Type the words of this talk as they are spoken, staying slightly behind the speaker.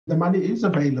the money is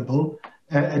available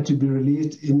to be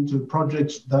released into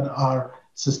projects that are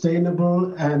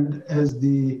sustainable. And as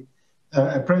the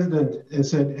President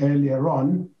said earlier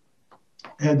on,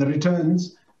 the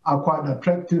returns are quite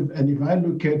attractive. And if I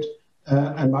look at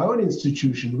my own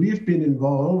institution, we've been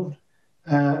involved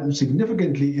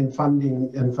significantly in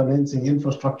funding and financing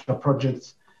infrastructure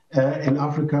projects in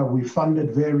Africa. We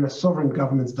funded various sovereign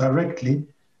governments directly,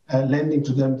 lending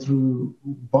to them through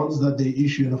bonds that they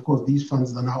issue. And of course, these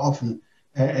funds are now often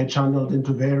channeled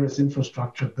into various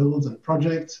infrastructure builds and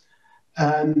projects.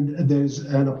 And there's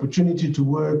an opportunity to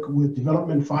work with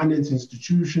development finance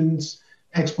institutions,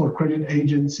 export credit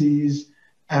agencies,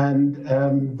 and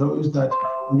those that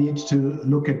need to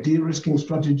look at de-risking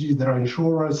strategies. There are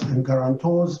insurers and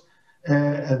guarantors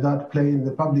that play in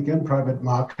the public and private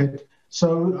market.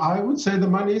 So I would say the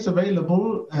money is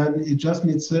available, and it just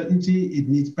needs certainty. It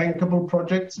needs bankable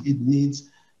projects. It needs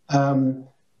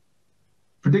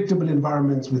predictable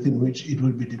environments within which it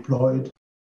will be deployed.